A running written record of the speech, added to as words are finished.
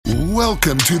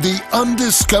Welcome to the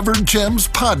Undiscovered Gems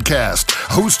podcast,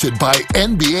 hosted by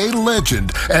NBA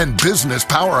legend and business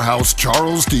powerhouse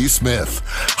Charles D. Smith,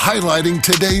 highlighting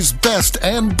today's best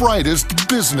and brightest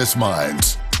business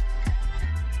minds.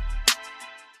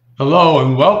 Hello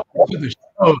and welcome to the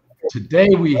show. Today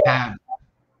we have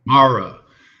Tamara.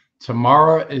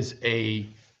 Tamara is a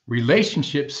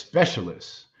relationship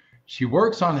specialist. She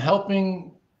works on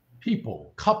helping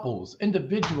people, couples,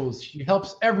 individuals. She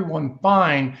helps everyone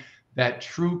find that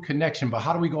true connection. But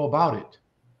how do we go about it?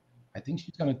 I think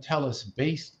she's going to tell us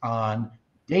based on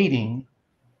dating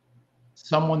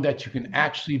someone that you can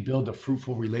actually build a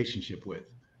fruitful relationship with.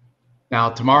 Now,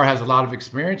 Tamara has a lot of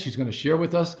experience. She's going to share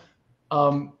with us.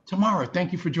 Tamara,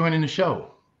 thank you for joining the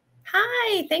show.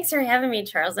 Hi, thanks for having me,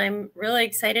 Charles. I'm really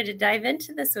excited to dive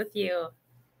into this with you.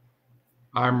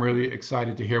 I'm really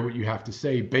excited to hear what you have to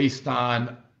say based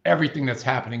on everything that's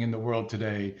happening in the world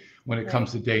today when it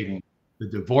comes to dating. The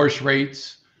divorce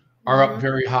rates are up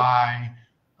very high.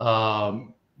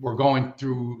 We're going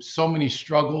through so many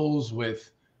struggles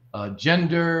with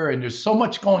gender, and there's so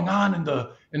much going on in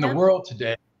the world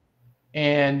today.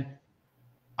 And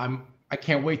I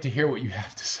can't wait to hear what you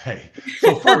have to say.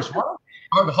 So first, why don't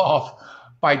we start off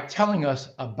by telling us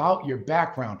about your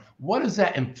background? What is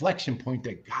that inflection point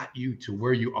that got you to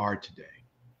where you are today?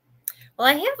 Well,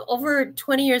 I have over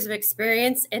 20 years of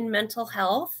experience in mental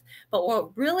health, but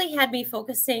what really had me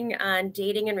focusing on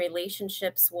dating and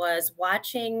relationships was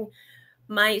watching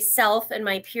myself and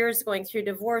my peers going through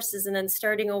divorces and then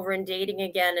starting over and dating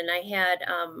again. And I had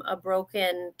a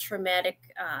broken, traumatic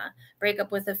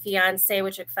breakup with a fiance,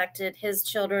 which affected his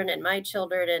children and my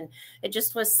children. And it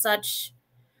just was such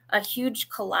a huge,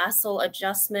 colossal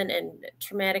adjustment and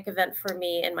traumatic event for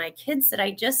me and my kids that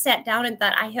I just sat down and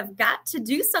thought, I have got to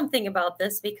do something about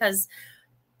this, because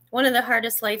one of the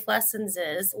hardest life lessons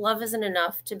is love isn't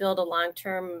enough to build a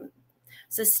long-term,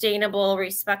 sustainable,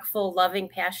 respectful, loving,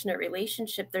 passionate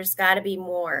relationship. There's got to be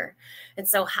more. And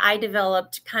so I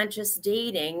developed conscious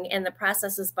dating and the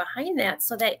processes behind that,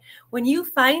 so that when you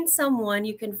find someone,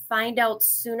 you can find out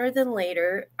sooner than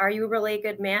later, are you really a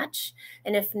good match?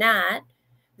 And if not,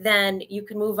 then you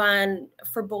can move on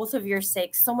for both of your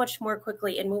sakes so much more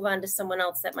quickly and move on to someone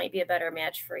else that might be a better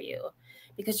match for you,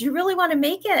 because you really want to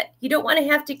make it. You don't want to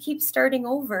have to keep starting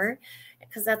over,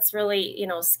 because that's really,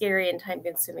 scary and time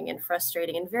consuming and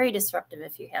frustrating and very disruptive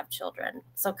if you have children.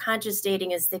 So conscious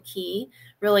dating is the key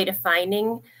really to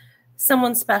finding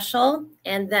someone special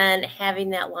and then having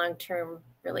that long-term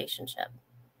relationship.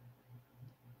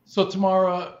 So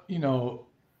Tamara,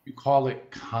 you call it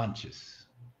conscious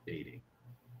dating.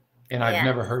 And I've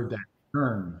never heard that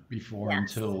term before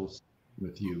until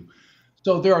with you.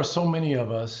 So there are so many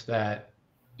of us that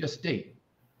just date.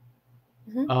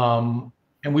 And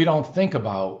we don't think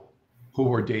about who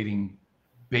we're dating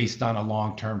based on a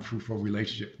long-term fruitful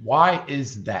relationship. Why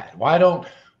is that? Why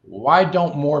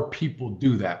don't more people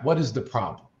do that? What is the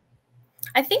problem?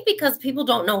 I think because people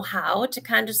don't know how to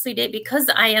consciously date, because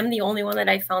I am the only one that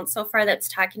I found so far that's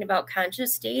talking about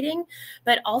conscious dating,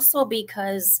 but also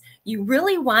because you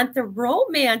really want the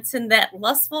romance and that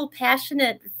lustful,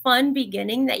 passionate, fun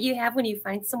beginning that you have when you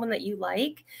find someone that you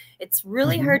like. It's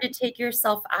really hard to take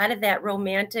yourself out of that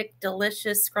romantic,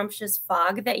 delicious, scrumptious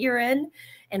fog that you're in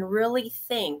and really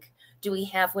think, do we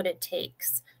have what it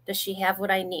takes? Does she have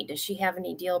what I need? Does she have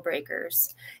any deal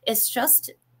breakers? It's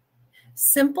just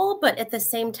simple, but at the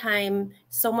same time,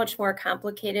 so much more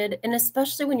complicated. And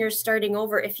especially when you're starting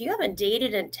over, if you haven't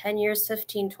dated in 10 years,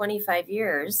 15, 25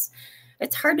 years,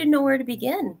 it's hard to know where to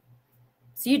begin.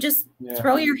 So you just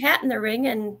throw your hat in the ring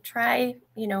and try,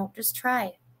 just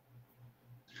try.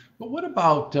 But what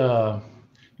about,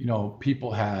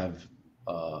 people have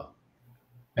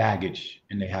baggage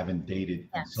and they haven't dated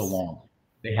in so long.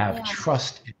 They have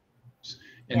trust issues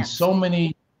and so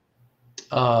many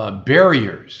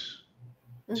barriers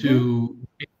to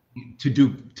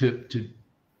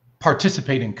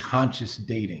participate in conscious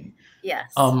dating. Yes.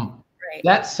 Right.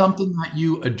 That's something that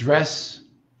you address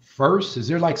first. Is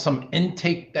there like some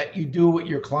intake that you do with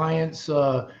your clients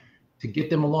to get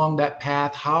them along that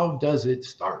path? How does it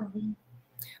start?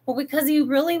 Well, because you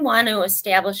really want to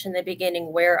establish in the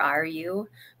beginning, where are you?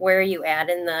 Where are you at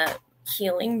in the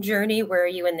healing journey? Where are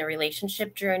you in the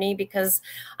relationship journey? Because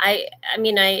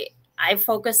I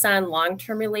focus on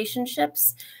long-term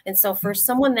relationships. And so for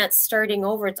someone that's starting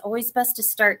over, it's always best to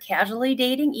start casually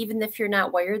dating, even if you're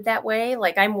not wired that way.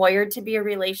 Like, I'm wired to be a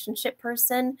relationship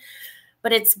person,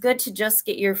 but it's good to just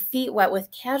get your feet wet with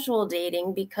casual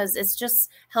dating, because it just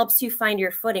helps you find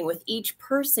your footing. With each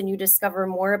person, you discover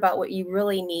more about what you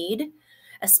really need,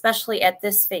 especially at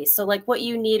this phase. So like what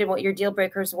you need and what your deal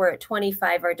breakers were at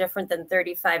 25 are different than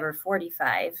 35 or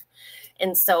 45.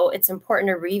 And so it's important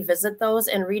to revisit those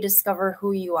and rediscover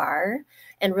who you are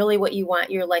and really what you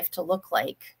want your life to look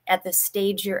like at the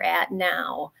stage you're at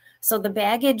now. So the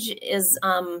baggage is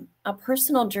a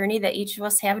personal journey that each of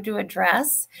us have to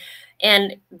address.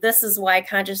 And this is why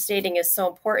conscious dating is so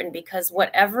important, because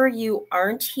whatever you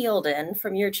aren't healed in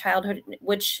from your childhood,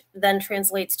 which then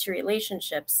translates to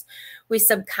relationships, we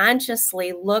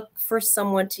subconsciously look for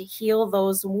someone to heal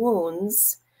those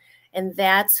wounds. And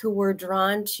that's who we're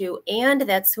drawn to, and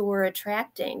that's who we're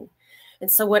attracting.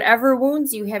 And so whatever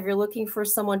wounds you have, you're looking for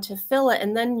someone to fill it.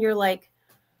 And then you're like,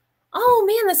 oh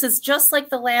man, this is just like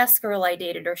the last girl I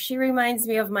dated, or she reminds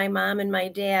me of my mom and my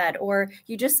dad, or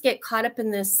you just get caught up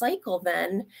in this cycle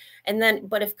then.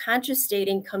 But if conscious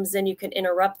dating comes in, you can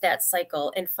interrupt that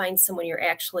cycle and find someone you're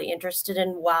actually interested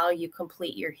in while you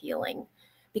complete your healing.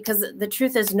 Because the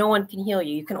truth is, no one can heal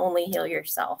you. You can only heal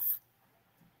yourself.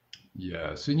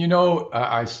 Yes. And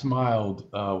I smiled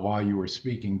while you were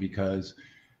speaking because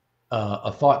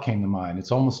a thought came to mind.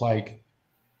 It's almost like,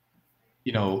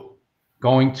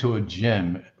 going to a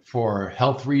gym for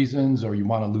health reasons, or you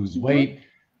want to lose weight.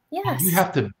 Yes. You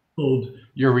have to build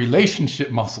your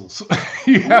relationship muscles.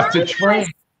 You have to train.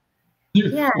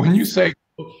 When you say,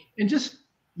 and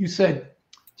you said,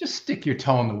 just stick your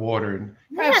toe in the water and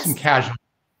have some casual,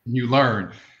 and you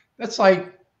learn. That's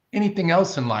like anything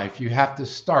else in life. You have to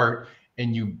start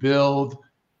and you build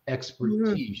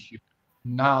expertise, you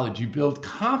build knowledge, you build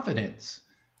confidence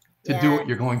to do what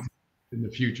you're going to do in the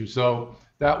future. So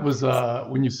that was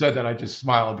when you said that, I just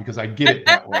smiled because I get it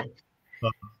that way.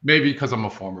 Maybe because I'm a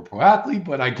former pro athlete,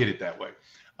 but I get it that way.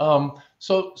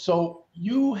 So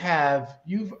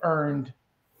you've earned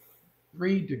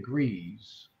 3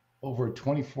 degrees over a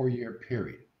 24-year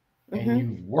period, and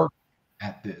you've worked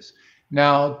at this.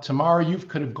 Now, Tamara, you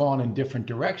could have gone in different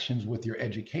directions with your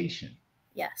education.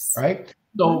 Yes. Right.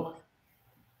 So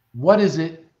what is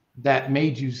it that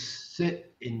made you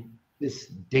sit in this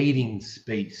dating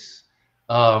space?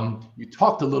 You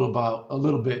talked a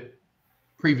little bit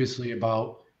previously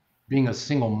about being a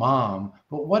single mom,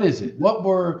 but what is it?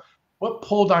 What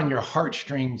pulled on your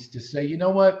heartstrings to say, you know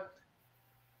what?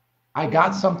 I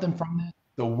got something from this.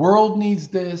 The world needs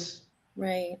this.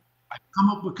 Right. I come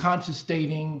up with conscious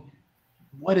dating.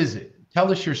 What is it? Tell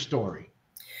us your story.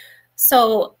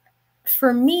 So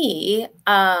for me,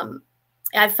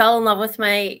 I fell in love with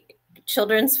my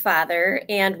children's father,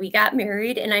 and we got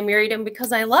married, and I married him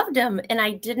because I loved him. And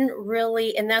I didn't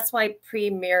really, and that's why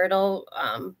premarital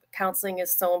counseling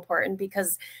is so important,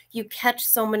 because you catch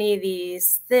so many of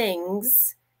these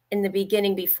things in the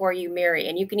beginning before you marry,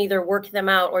 and you can either work them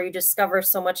out or you discover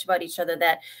so much about each other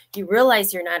that you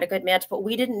realize you're not a good match. But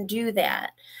we didn't do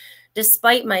that,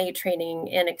 despite my training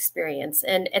and experience.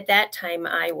 And at that time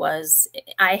I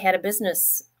had a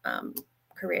business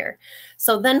career.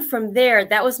 So then from there,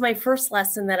 that was my first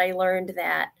lesson that I learned,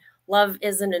 that love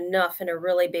isn't enough in a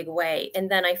really big way. And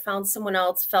then I found someone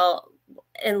else, fell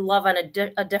in love on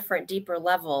a different, deeper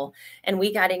level, and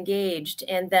we got engaged.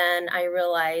 And then I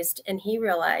realized, and he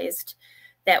realized,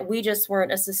 that we just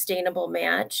weren't a sustainable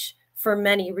match for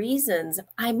many reasons.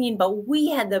 I mean, but we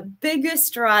had the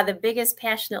biggest draw, the biggest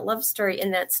passionate love story,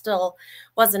 and that still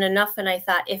wasn't enough. And I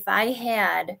thought, if I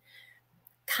had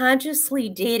consciously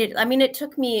dated, I mean, it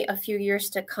took me a few years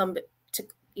to come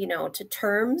to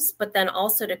terms, but then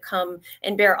also to come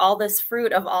and bear all this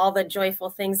fruit of all the joyful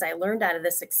things I learned out of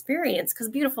this experience, because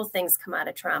beautiful things come out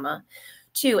of trauma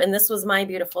too. And this was my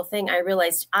beautiful thing. I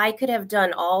realized I could have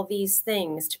done all these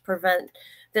things to prevent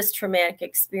this traumatic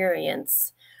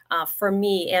experience for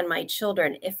me and my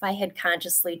children if I had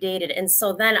consciously dated. And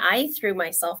so then I threw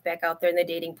myself back out there in the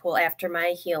dating pool after my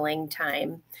healing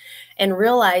time and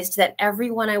realized that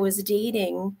everyone I was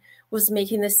dating was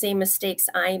making the same mistakes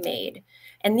I made.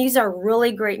 And these are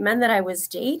really great men that I was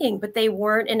dating, but they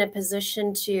weren't in a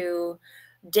position to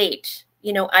date.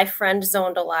 I friend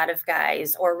zoned a lot of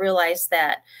guys, or realized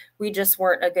that we just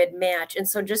weren't a good match. And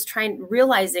so just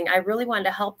realizing I really wanted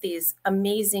to help these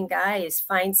amazing guys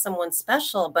find someone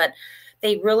special, but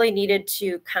they really needed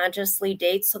to consciously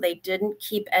date so they didn't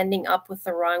keep ending up with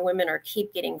the wrong women or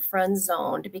keep getting friend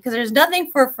zoned, because there's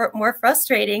nothing more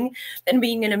frustrating than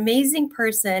being an amazing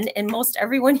person and most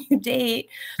everyone you date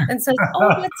and says,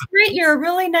 oh, that's great, you're a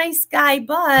really nice guy,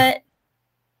 but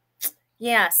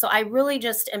yeah. So I really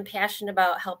just am passionate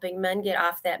about helping men get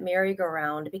off that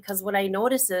merry-go-round, because what I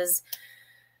notice is,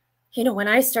 when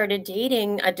I started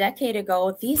dating a decade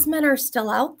ago, these men are still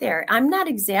out there. I'm not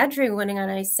exaggerating when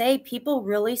I say people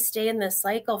really stay in this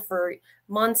cycle for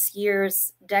months,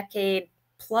 years, decade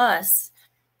plus,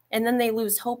 And then they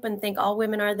lose hope and think all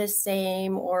women are the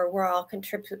same, or we're all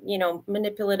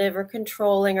manipulative or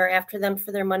controlling or after them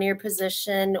for their money or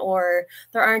position, or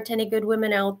there aren't any good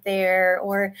women out there,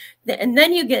 and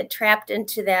then you get trapped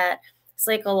into that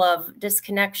cycle of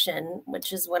disconnection,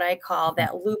 which is what I call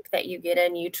that loop that you get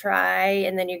in. You try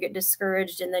and then you get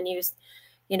discouraged, and then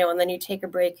and then you take a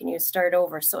break and you start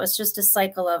over. So it's just a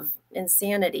cycle of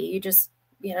insanity. You just,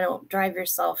 drive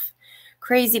yourself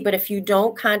crazy. But if you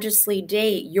don't consciously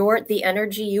date, the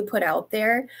energy you put out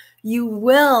there, you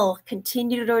will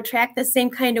continue to attract the same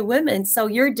kind of women. So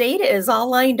your data is all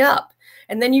lined up,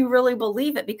 and then you really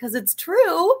believe it because it's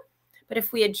true. But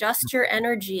if we adjust your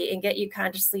energy and get you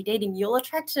consciously dating, you'll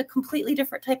attract a completely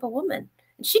different type of woman,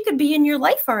 and she could be in your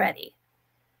life already.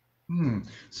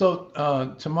 So,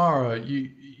 Tamara,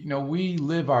 we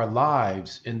live our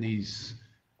lives in these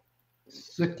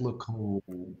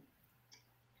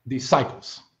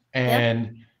cycles,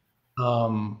 and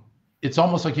it's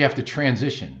almost like you have to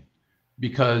transition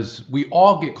because we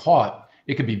all get caught.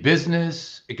 It could be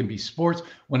business, it can be sports.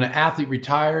 When an athlete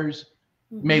retires,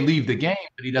 may leave the game,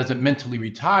 but he doesn't mentally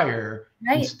retire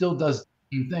and still does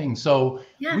the same thing. So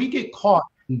we get caught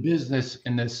in business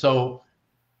in this. So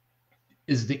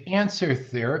is the answer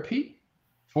therapy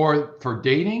for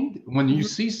dating? When you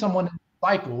see someone in the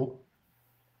cycle,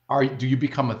 do you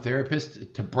become a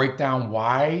therapist to break down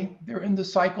why they're in the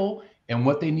cycle and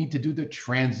what they need to do to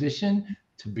transition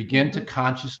to begin to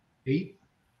consciously date?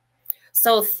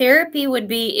 So therapy would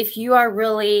be if you are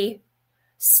really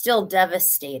still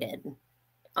devastated.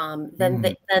 Then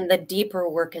the deeper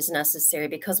work is necessary,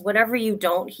 because whatever you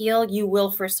don't heal, you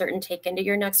will for certain take into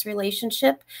your next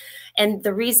relationship. And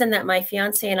the reason that my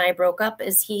fiance and I broke up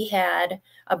is he had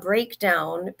a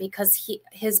breakdown because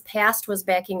his past was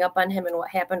backing up on him and what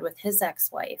happened with his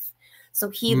ex-wife. So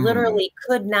he literally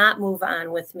could not move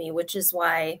on with me, which is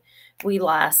why we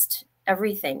lost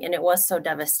everything. And it was so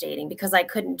devastating because I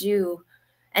couldn't do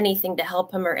anything to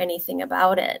help him or anything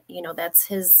about it. That's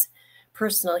his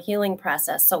personal healing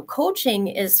process. So coaching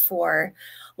is for,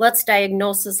 let's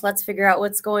diagnose this, let's figure out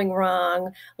what's going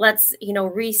wrong. Let's,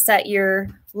 reset your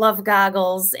love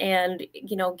goggles and,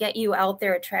 get you out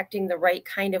there attracting the right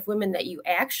kind of women that you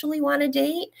actually want to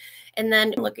date. And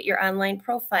then look at your online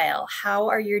profile. How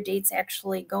are your dates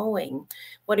actually going?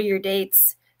 What are your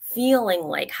dates feeling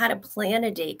like? How to plan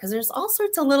a date? Because there's all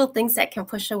sorts of little things that can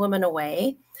push a woman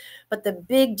away. But the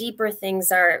big, deeper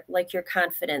things are like your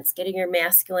confidence, getting your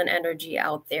masculine energy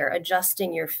out there,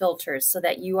 adjusting your filters so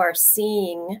that you are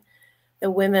seeing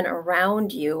the women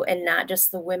around you and not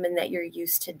just the women that you're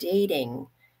used to dating.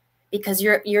 Because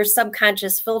your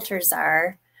subconscious filters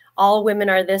are, all women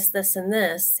are this, this, and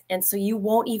this. And so you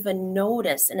won't even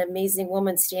notice an amazing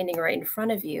woman standing right in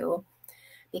front of you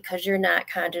because you're not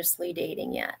consciously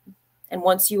dating yet. And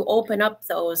once you open up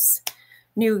those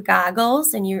new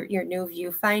goggles and your new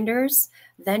viewfinders,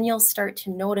 then you'll start to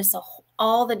notice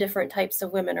all the different types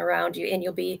of women around you, and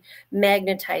you'll be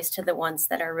magnetized to the ones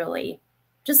that are really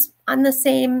just have the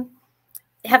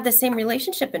same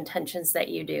relationship intentions that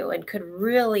you do and could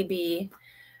really be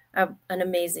an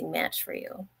amazing match for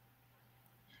you.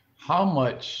 How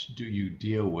much do you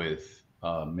deal with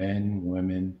men,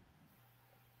 women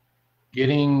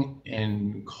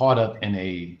getting caught up in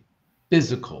a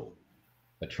physical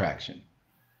attraction?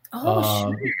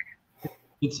 Sure.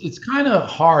 It's kind of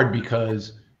hard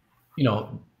because,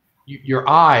 your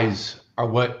eyes are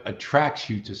what attracts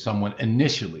you to someone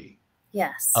initially.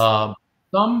 Yes.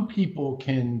 Some people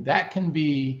that can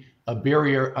be a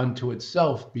barrier unto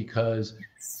itself because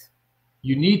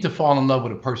you need to fall in love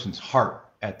with a person's heart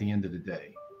at the end of the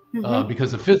day.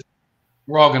 Because the physical,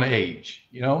 we're all going to age,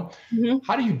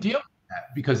 How do you deal with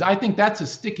that? Because I think that's a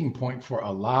sticking point for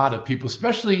a lot of people,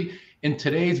 especially in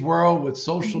today's world with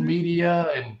social media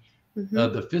and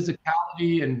the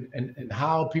physicality and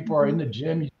how people are in the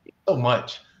gym. You see so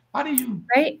much. How do you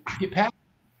get past?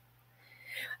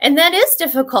 And that is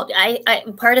difficult. I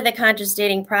part of the conscious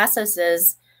dating process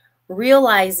is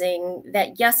realizing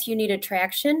that, yes, you need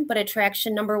attraction, but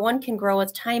attraction, number one, can grow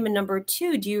with time. And number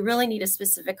two, do you really need a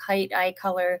specific height, eye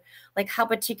color? Like, how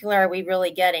particular are we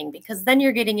really getting? Because then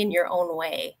you're getting in your own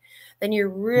way. Then you're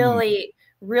really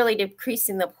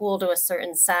decreasing the pool to a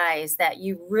certain size that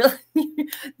you really,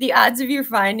 the odds of you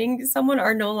finding someone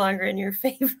are no longer in your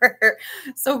favor.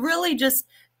 So really just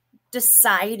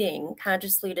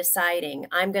consciously deciding,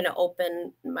 I'm going to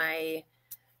open my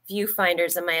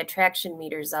viewfinders and my attraction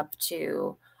meters up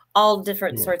to all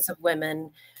different sorts of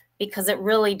women, because it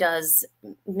really does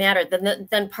matter.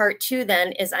 Then part 2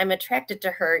 then is I'm attracted to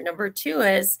her. Number 2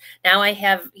 is now I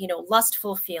have,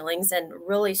 lustful feelings and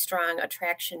really strong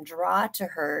attraction draw to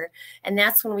her. And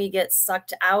that's when we get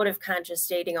sucked out of conscious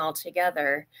dating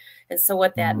altogether. And so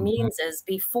what that means is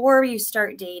before you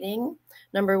start dating,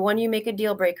 number 1, you make a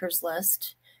deal breakers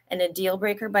list. And a deal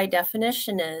breaker by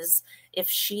definition is if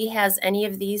she has any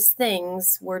of these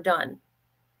things, we're done.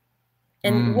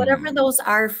 And whatever those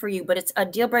are for you, but it's a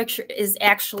deal breaker is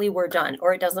actually we're done,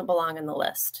 or it doesn't belong in the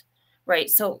list, right?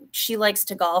 So she likes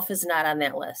to golf is not on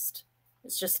that list.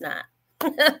 It's just not.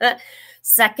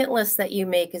 Second list that you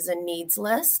make is a needs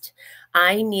list.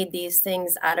 I need these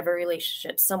things out of a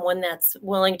relationship. Someone that's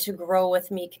willing to grow with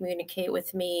me, communicate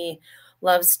with me,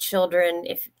 loves children,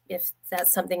 if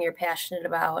that's something you're passionate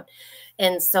about.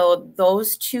 And so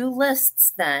those 2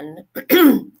 lists then,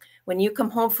 when you come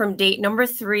home from date number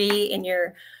 3 and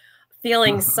you're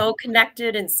feeling so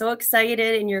connected and so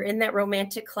excited and you're in that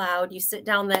romantic cloud, you sit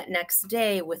down that next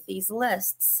day with these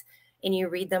lists and you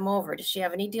read them over. Does she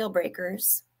have any deal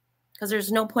breakers? Because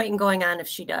there's no point in going on if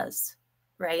she does,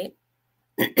 right?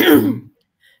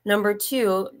 Number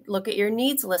 2, look at your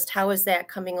needs list. How is that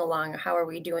coming along? How are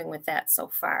we doing with that so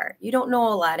far? You don't know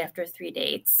a lot after 3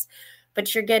 dates,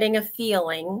 but you're getting a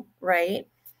feeling, right?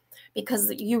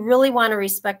 Because you really want to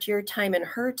respect your time and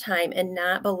her time and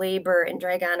not belabor and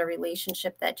drag on a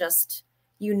relationship that just,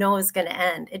 is going to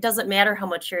end. It doesn't matter how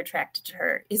much you're attracted to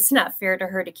her. It's not fair to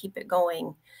her to keep it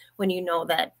going when you know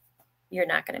that you're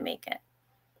not going to make it.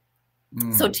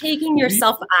 So taking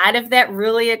yourself out of that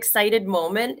really excited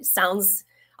moment sounds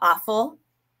awful.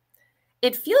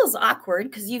 It feels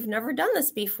awkward because you've never done this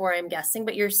before, I'm guessing,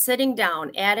 but you're sitting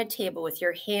down at a table with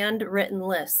your handwritten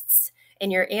lists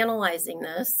and you're analyzing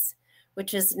this,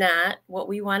 which is not what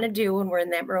we want to do when we're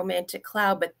in that romantic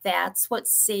cloud, but that's what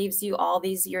saves you all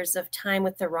these years of time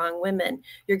with the wrong women.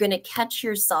 You're going to catch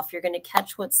yourself. You're going to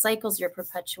catch what cycles you're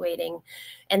perpetuating.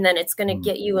 And then it's going to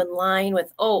get you in line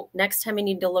with, next time I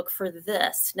need to look for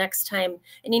this next time.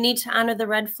 And you need to honor the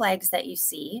red flags that you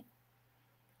see.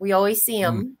 We always see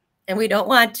them and we don't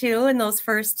want to in those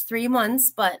first 3 months,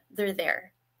 but they're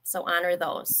there. So honor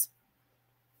those.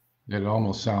 It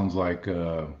almost sounds like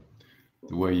the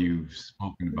way you've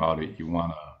spoken about it, you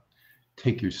want to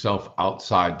take yourself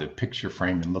outside the picture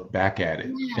frame and look back at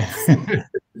it.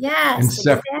 Yes,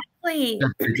 exactly.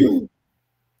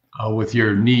 With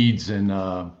your needs and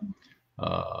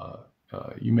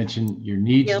you mentioned your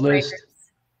needs Deal list, breakers.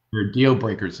 your deal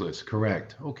breakers list,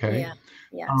 correct? Okay. Yeah.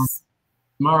 Yes.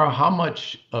 Tamara, how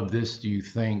much of this do you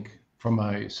think, from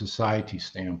a society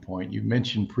standpoint, you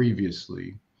mentioned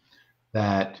previously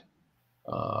that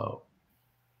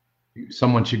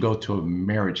someone should go to a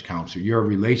marriage counselor, you're a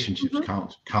relationships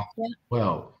counselor as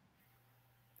well,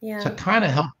 to kind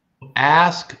of help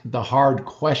ask the hard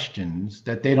questions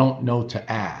that they don't know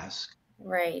to ask,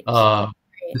 right? To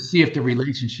see if the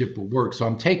relationship will work. So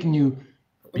I'm taking you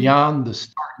beyond the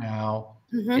start now,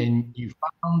 and you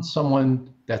found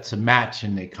someone that's a match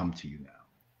and they come to you now.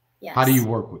 Yes. How do you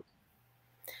work with them?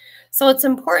 So it's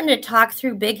important to talk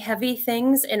through big, heavy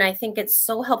things. And I think it's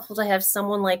so helpful to have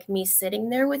someone like me sitting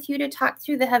there with you to talk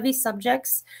through the heavy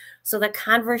subjects so the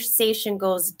conversation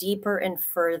goes deeper and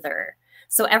further.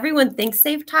 So everyone thinks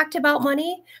they've talked about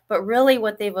money, but really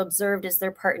what they've observed is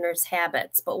their partner's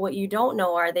habits. But what you don't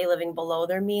know, are they living below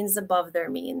their means, above their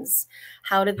means?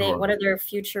 What are their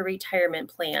future retirement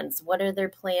plans? What are their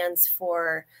plans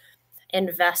for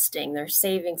investing, their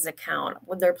savings account?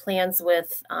 What are their plans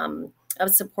with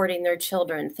of supporting their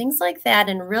children, things like that.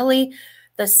 And really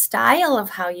the style of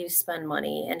how you spend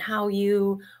money and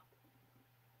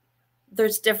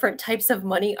there's different types of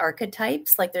money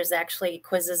archetypes. Like there's actually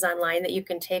quizzes online that you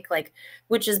can take,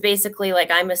 which is basically like,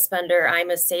 I'm a spender, I'm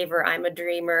a saver, I'm a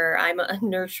dreamer, I'm a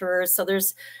nurturer. So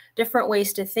there's different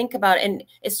ways to think about it. And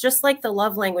it's just like the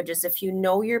love languages. If you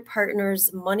know your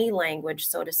partner's money language,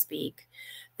 so to speak,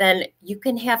 then you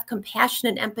can have compassion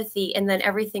and empathy. And then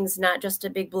everything's not just a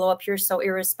big blow up. You're so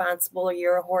irresponsible or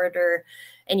you're a hoarder.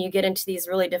 And you get into these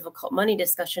really difficult money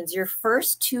discussions. Your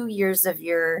first 2 years of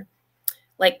your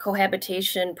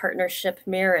cohabitation, partnership,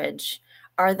 marriage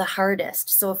are the hardest.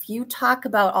 So if you talk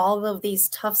about all of these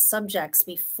tough subjects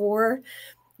before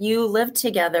you live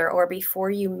together or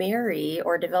before you marry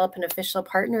or develop an official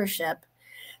partnership,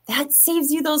 that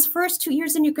saves you those first 2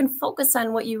 years and you can focus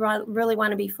on what you really want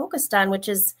to be focused on, which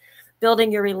is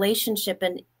building your relationship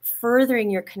and furthering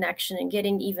your connection and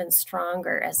getting even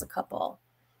stronger as a couple.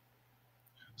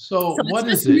 So what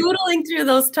it's is just it? noodling through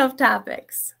those tough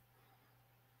topics.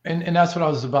 And that's what I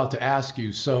was about to ask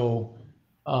you. So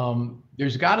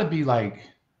there's got to be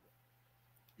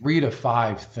 3 to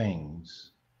 5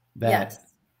 things that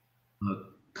Yes.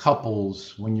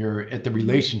 couples, when you're at the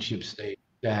relationship stage,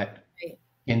 that Right.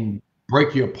 can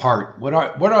break you apart? What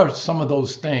are some of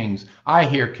those things? I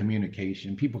hear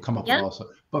communication. People come up with Yep. also,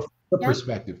 but from your Yep.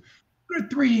 perspective, what are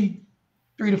three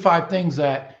to five things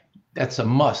that's a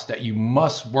must that you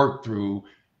must work through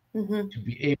Mm-hmm. to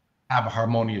be able to have a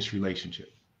harmonious relationship?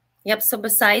 Yep. So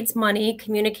besides money,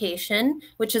 communication,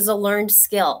 which is a learned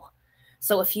skill.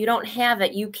 So if you don't have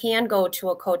it, you can go to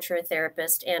a coach or a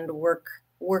therapist and work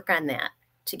on that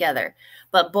together.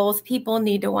 But both people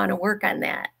need to want to work on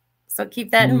that. So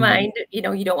keep that in Mm, mind. You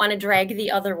know, you don't want to drag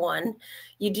the other one.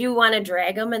 You do want to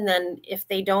drag them. And then if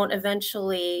they don't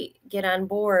eventually get on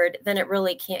board, then it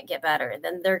really can't get better.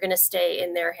 Then they're going to stay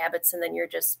in their habits and then you're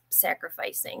just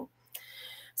sacrificing.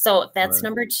 So that's right.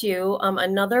 number two.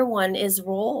 Another one is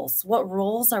roles. What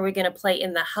roles are we going to play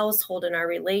in the household, in our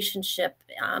relationship?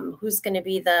 Who's going to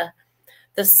be the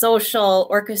social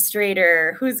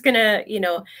orchestrator? Who's going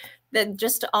to,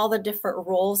 just all the different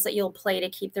roles that you'll play to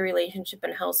keep the relationship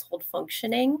and household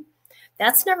functioning.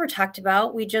 That's never talked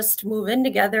about. We just move in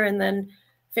together and then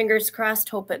fingers crossed,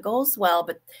 hope it goes well.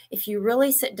 But if you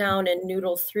really sit down and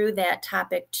noodle through that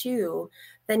topic too,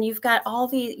 then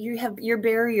you're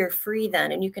barrier free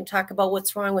then, and you can talk about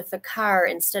what's wrong with the car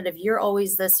instead of you're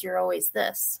always this, you're always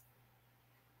this.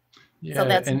 So Yeah,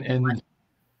 that's and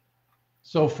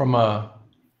so from a,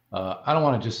 I don't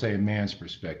want to just say a man's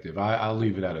perspective. I'll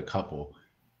leave it at a couple.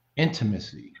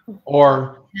 Intimacy,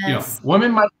 or yes.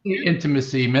 women might say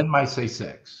intimacy, men might say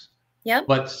sex, Yep.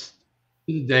 but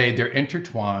today they're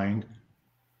intertwined.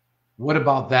 What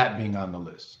about that being on the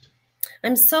list?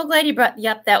 I'm so glad you brought,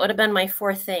 yep, that would have been my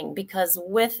fourth thing, because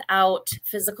without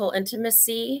physical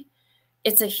intimacy,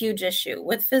 it's a huge issue.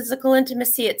 With physical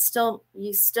intimacy,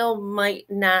 you still might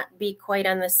not be quite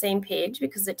on the same page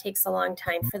because it takes a long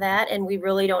time for that. And we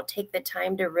really don't take the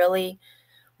time to really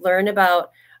learn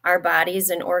about our bodies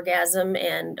and orgasm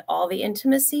and all the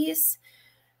intimacies.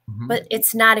 But Mhm.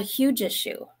 it's not a huge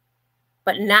issue.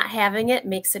 But not having it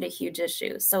makes it a huge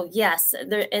issue. So yes,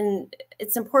 and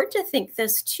it's important to think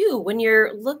this too when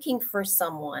you're looking for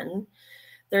someone.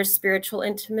 There's spiritual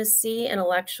intimacy,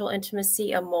 intellectual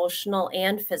intimacy, emotional,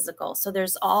 and physical. So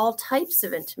there's all types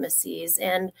of intimacies.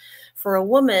 And for a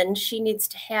woman, she needs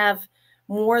to have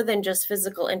more than just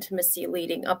physical intimacy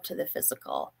leading up to the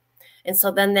physical. And so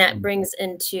then that Mm. brings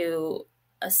into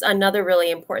another really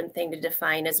important thing to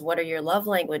define is what are your love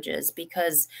languages?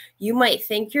 Because you might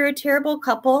think you're a terrible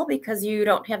couple because you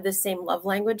don't have the same love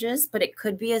languages, but it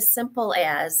could be as simple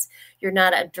as you're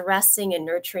not addressing and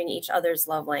nurturing each other's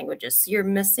love languages. So you're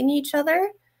missing each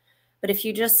other. But if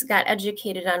you just got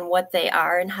educated on what they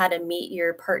are and how to meet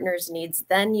your partner's needs,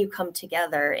 then you come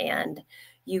together and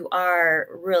you are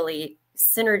really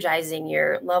synergizing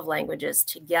your love languages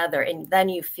together. And then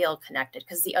you feel connected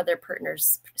because the other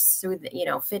partner's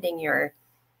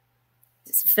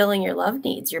filling your love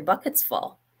needs, your bucket's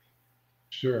full.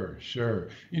 Sure, sure.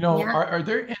 Yeah.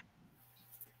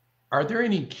 Are there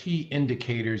any key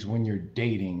indicators when you're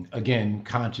dating, again,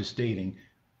 conscious dating,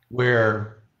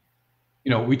 where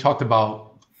we talked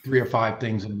about three or five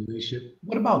things in a relationship.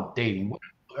 What about dating?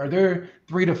 Are there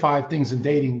three to five things in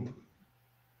dating,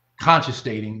 conscious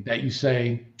dating, that you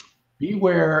say,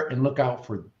 beware and look out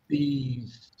for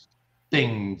these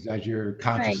things as you're Right.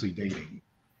 consciously dating?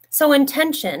 So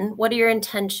intention, what are your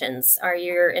intentions? Are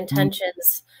your Mm,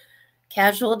 intentions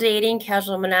casual dating,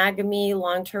 casual monogamy,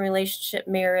 long-term relationship,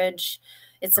 marriage?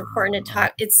 It's important to uh,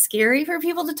 talk. It's scary for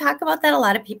people to talk about that. A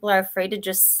lot of people are afraid to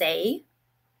just say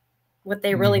what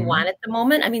they really mhm. want at the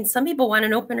moment. I mean, some people want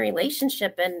an open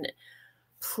relationship, and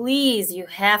please, you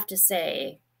have to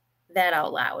say that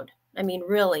out loud. I mean,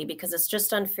 really, because it's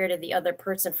just unfair to the other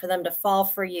person for them to fall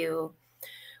for you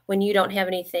when you don't have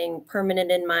anything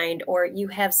permanent in mind, or you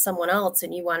have someone else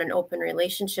and you want an open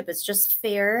relationship. It's just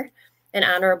fair and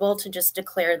honorable to just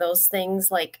declare those things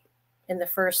like in the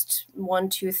first 1,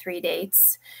 2, 3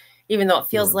 dates, even though it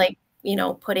feels Sure. like,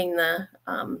 putting the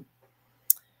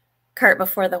cart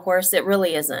before the horse. It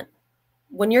really isn't.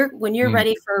 When you're Mm,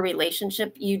 ready for a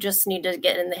relationship, you just need to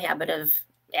get in the habit of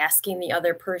asking the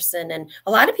other person. And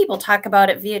a lot of people talk about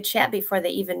it via chat before they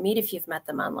even meet if you've met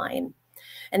them online.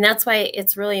 And that's why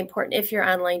it's really important if you're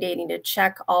online dating to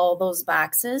check all those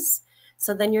boxes.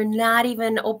 So then you're not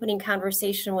even opening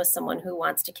conversation with someone who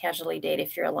wants to casually date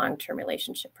if you're a long-term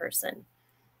relationship person.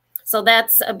 So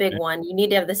that's a big okay. one. You need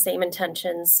to have the same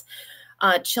intentions.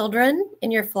 Children,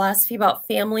 in your philosophy about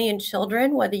family and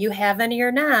children, whether you have any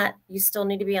or not, you still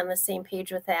need to be on the same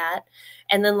page with that.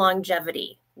 And then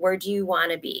longevity. Where do you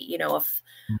want to be? If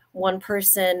one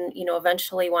person,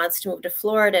 eventually wants to move to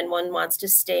Florida and one wants to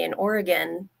stay in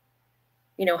Oregon,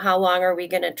 How long are we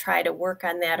going to try to work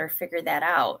on that or figure that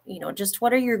out? Just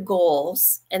what are your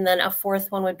goals? And then a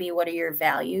fourth one would be, what are your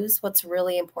values? What's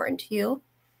really important to you?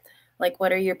 Like,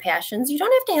 what are your passions? You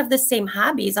don't have to have the same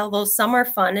hobbies, although some are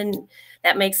fun and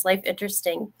that makes life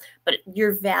interesting. But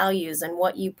your values and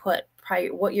what you put,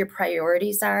 what your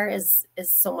priorities are is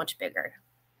so much bigger.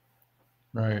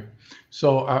 Right.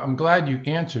 So I'm glad you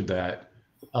answered that.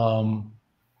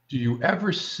 Do you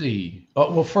ever see,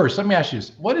 well, first, let me ask you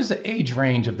this. What is the age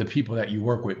range of the people that you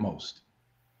work with most?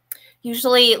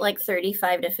 Usually like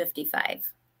 35 to 55.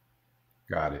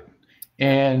 Got it.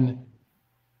 And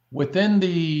within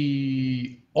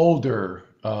the older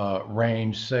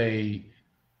range, say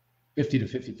 50 to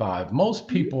 55, most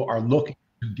people are looking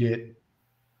to get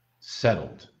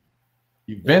settled.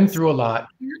 You've been through a lot.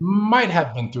 You might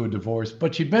have been through a divorce,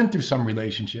 but you've been through some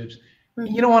relationships.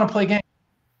 And you don't want to play games.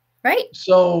 Right.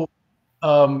 So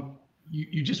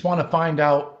you just want to find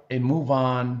out and move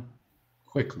on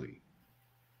quickly.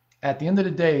 At the end of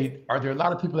the day, are there a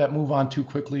lot of people that move on too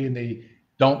quickly and they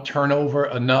don't turn over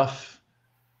enough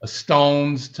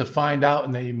stones to find out,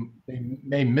 and they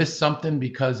may miss something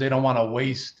because they don't want to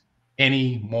waste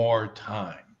any more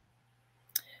time?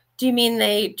 Do you mean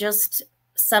they just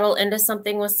settle into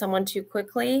something with someone too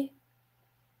quickly?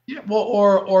 Yeah, well,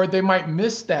 or they might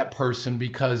miss that person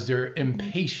because they're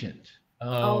impatient.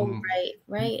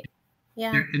 Right.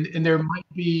 Yeah. And there might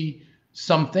be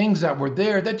some things that were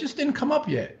there that just didn't come up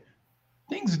yet.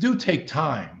 Things do take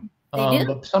time, They do.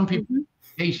 but some people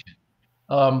are patient.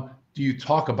 Do you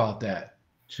talk about that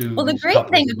to Well, the these great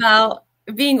couples? thing about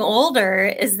being older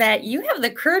is that you have the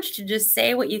courage to just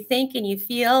say what you think and you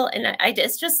feel. And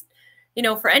it's just,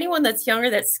 for anyone that's younger,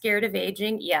 that's scared of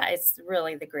aging, yeah, it's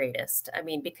really the greatest. I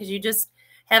mean, because you just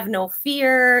have no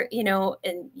fear,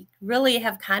 and you really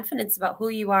have confidence about who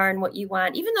you are and what you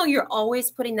want, even though you're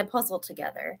always putting the puzzle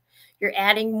together, you're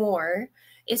adding more.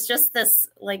 It's just this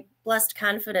like blessed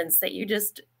confidence that you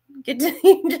just get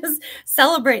to just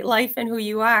celebrate life and who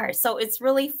you are. So it's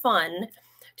really fun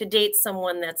to date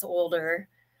someone that's older,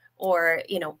 or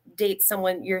date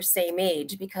someone your same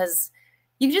age, because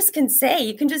you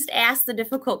can just ask the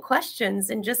difficult questions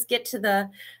and just get to the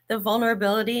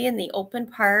vulnerability and the open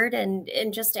part, and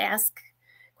just ask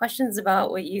questions about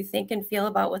what you think and feel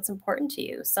about what's important to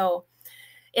you. So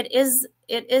it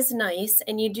is nice,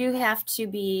 and you do have to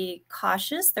be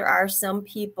cautious. There are some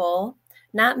people,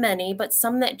 not many, but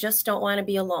some that just don't want to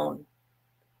be alone.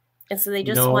 And so they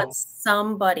just want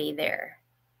somebody there.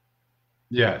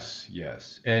 Yes.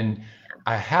 And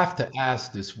I have to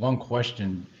ask this one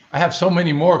question. I have so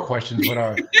many more questions, but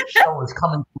our show is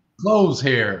coming to a close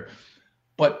here.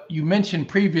 But you mentioned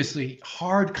previously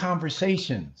hard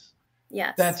conversations.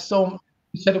 Yes. You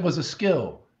said it was a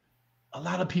skill. A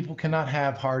lot of people cannot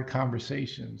have hard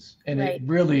conversations, and Right. it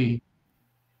really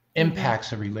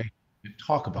impacts a relationship.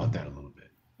 Talk about that a little bit.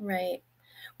 Right.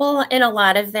 Well, and a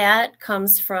lot of that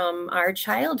comes from our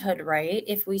childhood, right?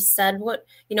 If we said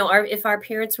if our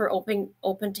parents were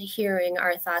open to hearing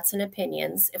our thoughts and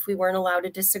opinions, if we weren't allowed to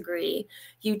disagree,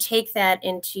 you take that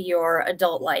into your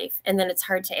adult life, and then it's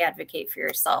hard to advocate for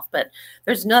yourself. But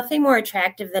there's nothing more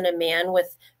attractive than a man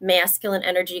with masculine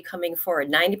energy coming forward.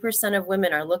 90% of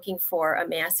women are looking for a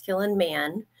masculine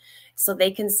man so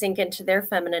they can sink into their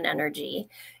feminine energy.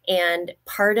 And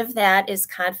part of that is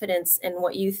confidence in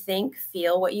what you think,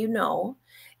 feel, what you know,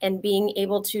 and being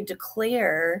able to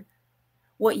declare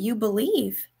what you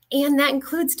believe. And that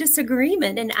includes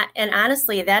disagreement. And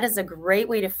honestly, that is a great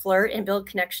way to flirt and build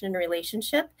connection in a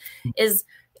relationship is,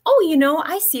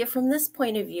 I see it from this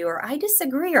point of view, or I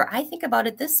disagree, or I think about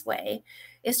it this way.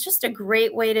 It's just a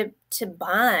great way to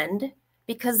bond,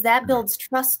 because that builds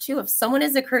trust too. If someone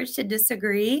has the courage to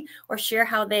disagree or share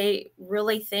how they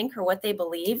really think or what they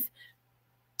believe,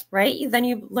 right? Then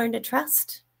you learn to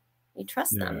trust. You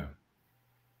trust them.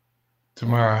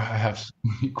 Tamara, I have so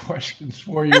many questions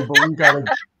for you, but we got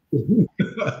to.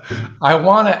 I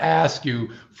want to ask you,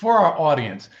 for our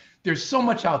audience, there's so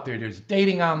much out there. There's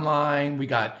dating online. We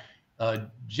got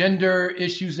gender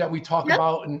issues that we talk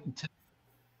about. And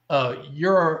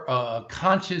you're a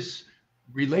conscious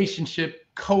relationship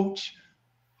coach.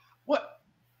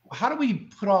 How do we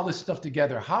put all this stuff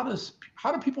together? How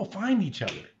do people find each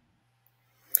other?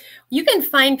 You can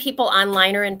find people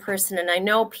online or in person. And I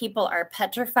know people are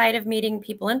petrified of meeting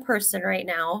people in person right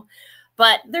now,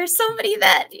 but there's somebody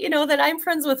that, that I'm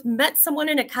friends with, met someone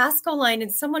in a Costco line,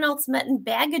 and someone else met in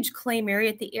baggage claim area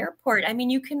at the airport. I mean,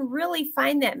 you can really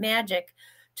find that magic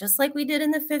just like we did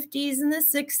in the 50s and the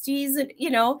 60s, and,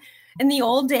 in the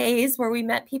old days where we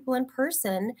met people in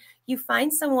person. You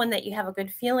find someone that you have a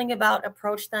good feeling about,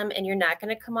 approach them, and you're not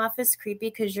going to come off as creepy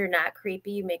because you're not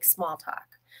creepy. You make small talk.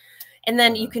 And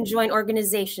then you can join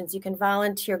organizations, you can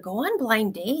volunteer, go on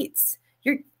blind dates.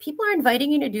 People are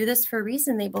inviting you to do this for a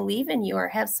reason. They believe in you or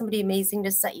have somebody amazing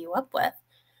to set you up with.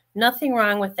 Nothing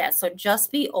wrong with that. So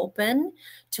just be open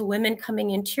to women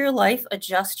coming into your life,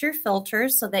 adjust your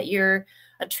filters so that you're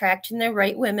attracting the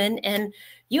right women. And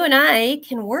you and I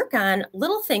can work on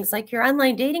little things like your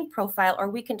online dating profile, or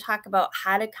we can talk about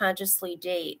how to consciously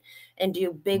date and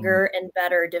do bigger and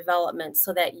better development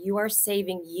so that you are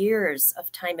saving years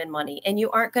of time and money. And you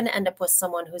aren't going to end up with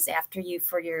someone who's after you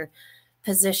for your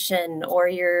position or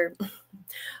your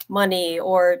money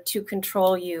or to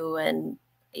control you. And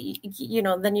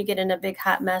then you get in a big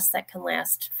hot mess that can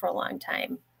last for a long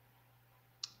time.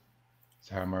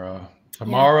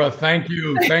 Tamara, thank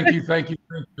you.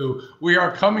 We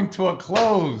are coming to a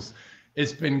close.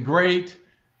 It's been great.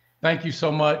 Thank you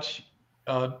so much.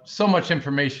 So much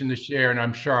information to share, and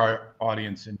I'm sure our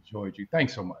audience enjoyed you.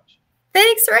 Thanks so much.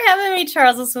 Thanks for having me,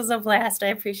 Charles. This was a blast. I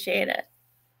appreciate it.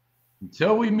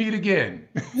 Until we meet again.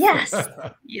 Yes.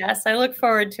 Yes, I look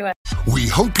forward to it. We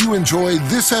hope you enjoyed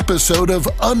this episode of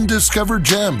Undiscovered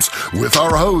Gems with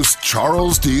our host,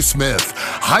 Charles D. Smith,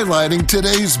 highlighting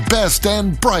today's best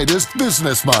and brightest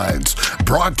business minds.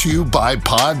 Brought to you by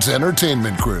Pods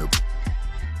Entertainment Group.